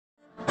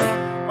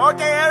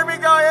Okay, here we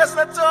go. Here's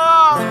the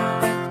song.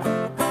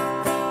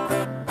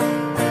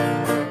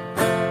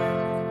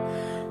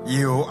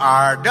 You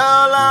are the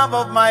love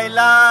of my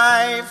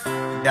life,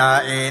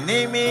 the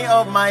enemy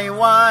of my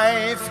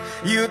wife.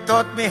 You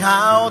taught me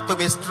how to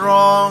be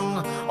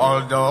strong,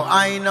 although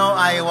I know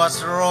I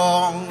was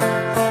wrong.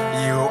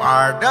 You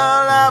are the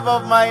love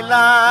of my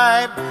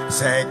life,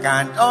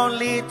 second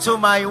only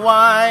to my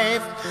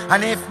wife.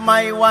 And if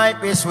my wife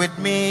is with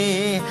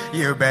me,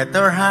 you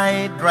better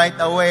hide right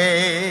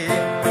away.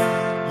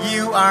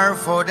 You are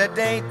for the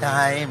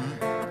daytime,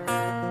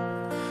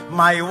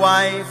 my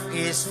wife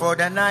is for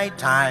the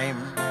nighttime.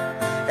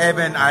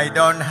 Even I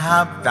don't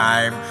have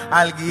time,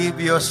 I'll give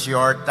you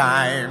your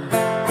time.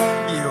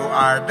 You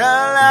are the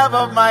love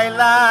of my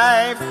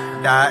life,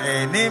 the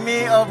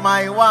enemy of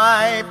my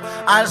wife.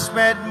 I'll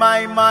spend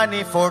my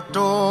money for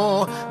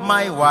two,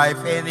 my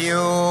wife and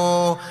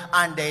you.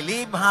 And they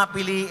live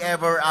happily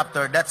ever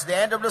after. That's the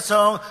end of the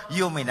song.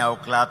 You may now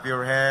clap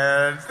your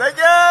hands. Thank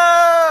you!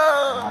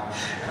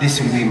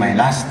 This will be my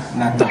last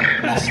na.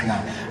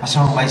 A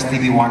song by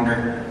Stevie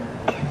Wonder.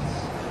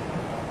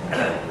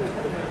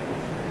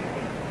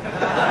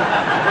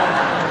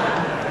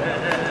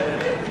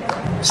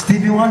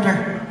 Stevie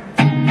Wonder.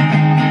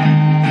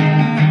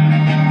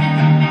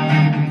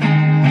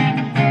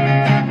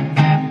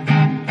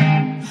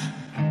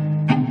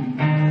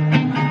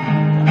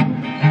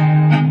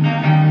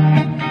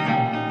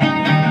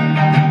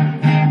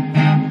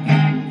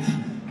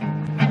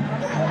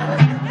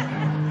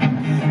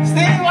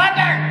 Stevie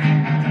Wonder.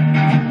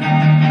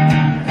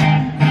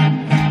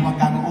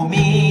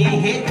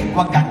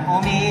 Huwag kang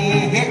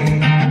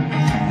umihi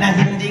na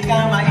hindi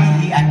ka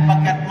maihian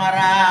pagkat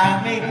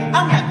marami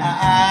ang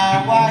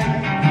nag-aaway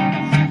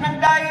nang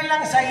dahil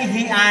lang sa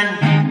ihian.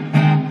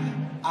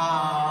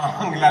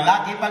 Ang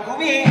lalaki pag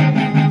umihi,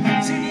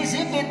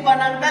 sinisipit pa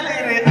ng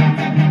daliri.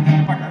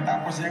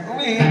 Pagkatapos yung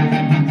umihi,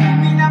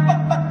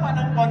 pinapagpag pa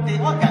ng konti.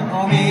 Huwag kang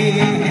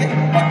umihi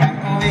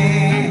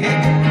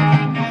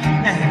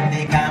na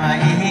hindi ka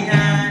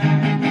maihian.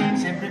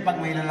 Siyempre pag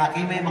may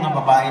lalaki, may mga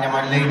babae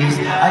naman, ladies,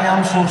 I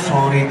am so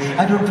sorry.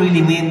 I don't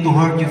really mean to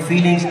hurt your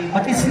feelings,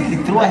 but it's really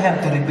true. I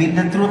have to reveal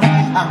the truth.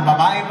 Ang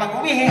babae pag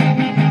umihi,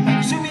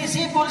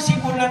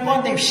 sumisipol-sipol ng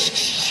konti.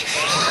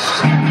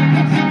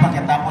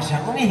 Pagkatapos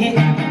siyang umihi,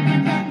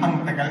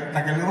 ang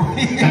tagal-tagal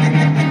umihi.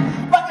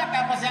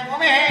 Pagkatapos siyang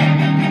umihi,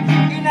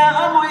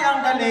 inaamoy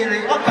ang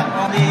daliri. Huwag kang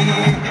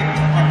umihi.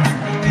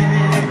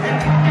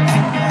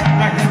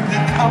 Hindi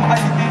ka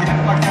maihiyan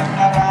pagkat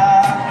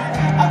marami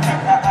ang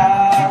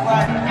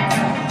nag-aaway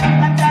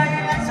nang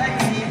dahil lang sa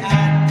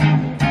ihian.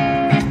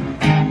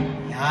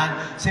 Yan.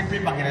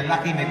 Siyempre pag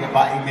lalaki may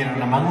babae, meron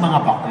namang mga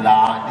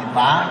bakla, di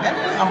ba?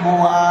 Ganun ang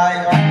buhay.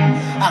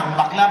 Ang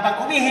bakla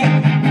pag umihi,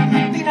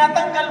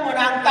 tinatanggal mo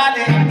na ang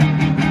tali.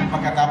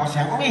 Pagkatapos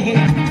siyang umihi,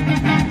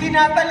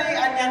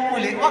 tinatalian niyang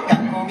muli. Huwag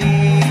kang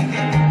umihi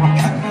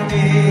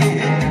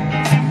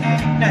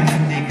na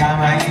hindi ka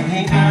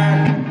maihian.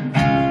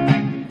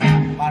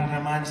 Para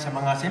naman sa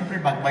mga, siyempre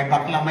pag may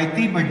bakla, may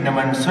T-bird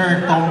naman,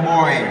 Sir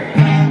Tomboy.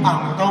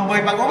 Ang tomboy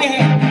pag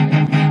umihi,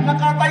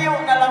 nakatayo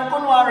na lang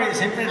kunwari.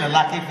 Siyempre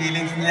lalaki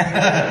feelings niya.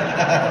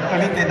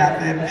 Ulitin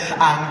natin.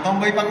 Ang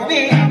tomboy pag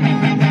umihi,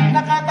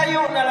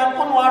 nakatayo na lang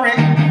kunwari.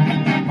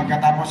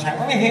 Pagkatapos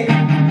siyang umihi,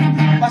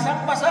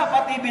 basang-basa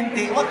pati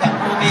binti. Huwag kang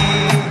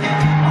umihi.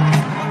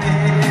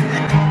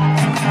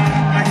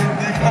 Na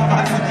hindi ka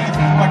maliit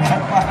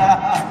pagkat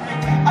marami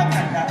ang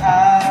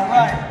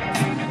nag-aaway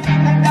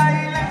nang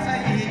dahil lang sa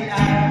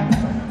ihian.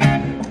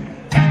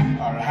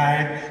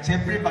 Alright.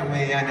 Siyempre pag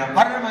may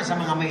para naman sa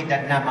mga may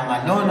edad na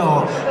mga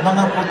lolo,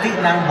 mga puti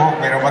ng buhok,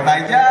 meron ba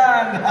tayo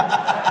dyan?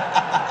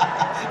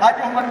 At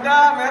yung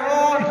banda,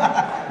 meron.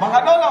 Mga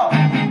lolo.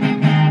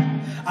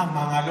 Ang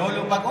mga lolo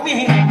pag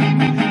umihi,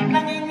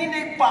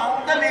 nanginginig pa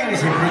ang daliri.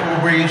 Siyempre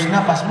overuse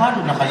na,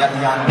 pasmano na kaya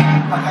yan.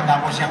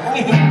 Pagkatapos siyang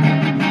umihi,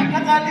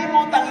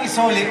 nakalimutang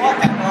isoli. Huwag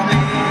kang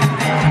umihi.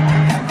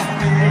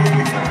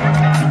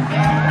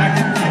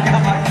 Hindi ka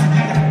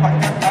maihiyan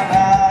pagkat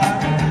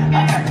marami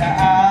ang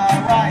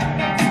nag-aaway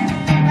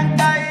nang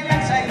dahil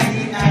lang sa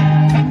ihian.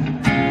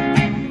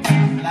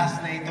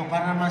 Last na ito,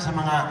 para naman sa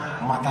mga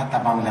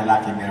matatabang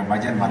lalaki. Meron ba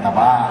dyan?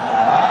 Mataba?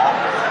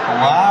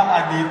 Wow,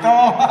 andito.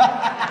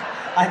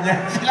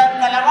 Andiyan silang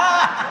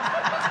dalawa.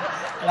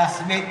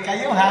 Classmate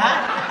kayo, ha?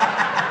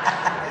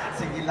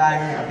 Sige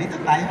lang.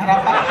 Dito tayo,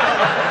 harapan.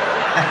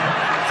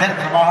 Sir,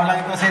 trabaho lang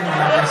ito, sir.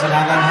 Walang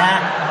personalan, ha?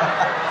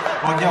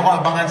 Huwag niyo ako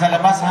abangan sa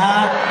labas,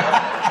 ha?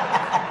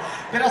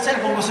 Pero, sir,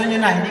 kung gusto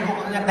niyo na, hindi ko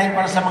kangantahin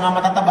para sa mga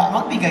matataba,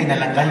 magbigay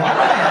na lang kayo. Ano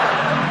kaya?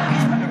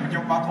 Alam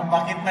niyo ba kung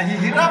bakit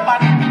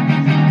nahihirapan?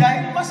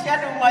 Dahil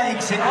masyadong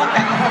maigsin. Huwag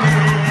kayo.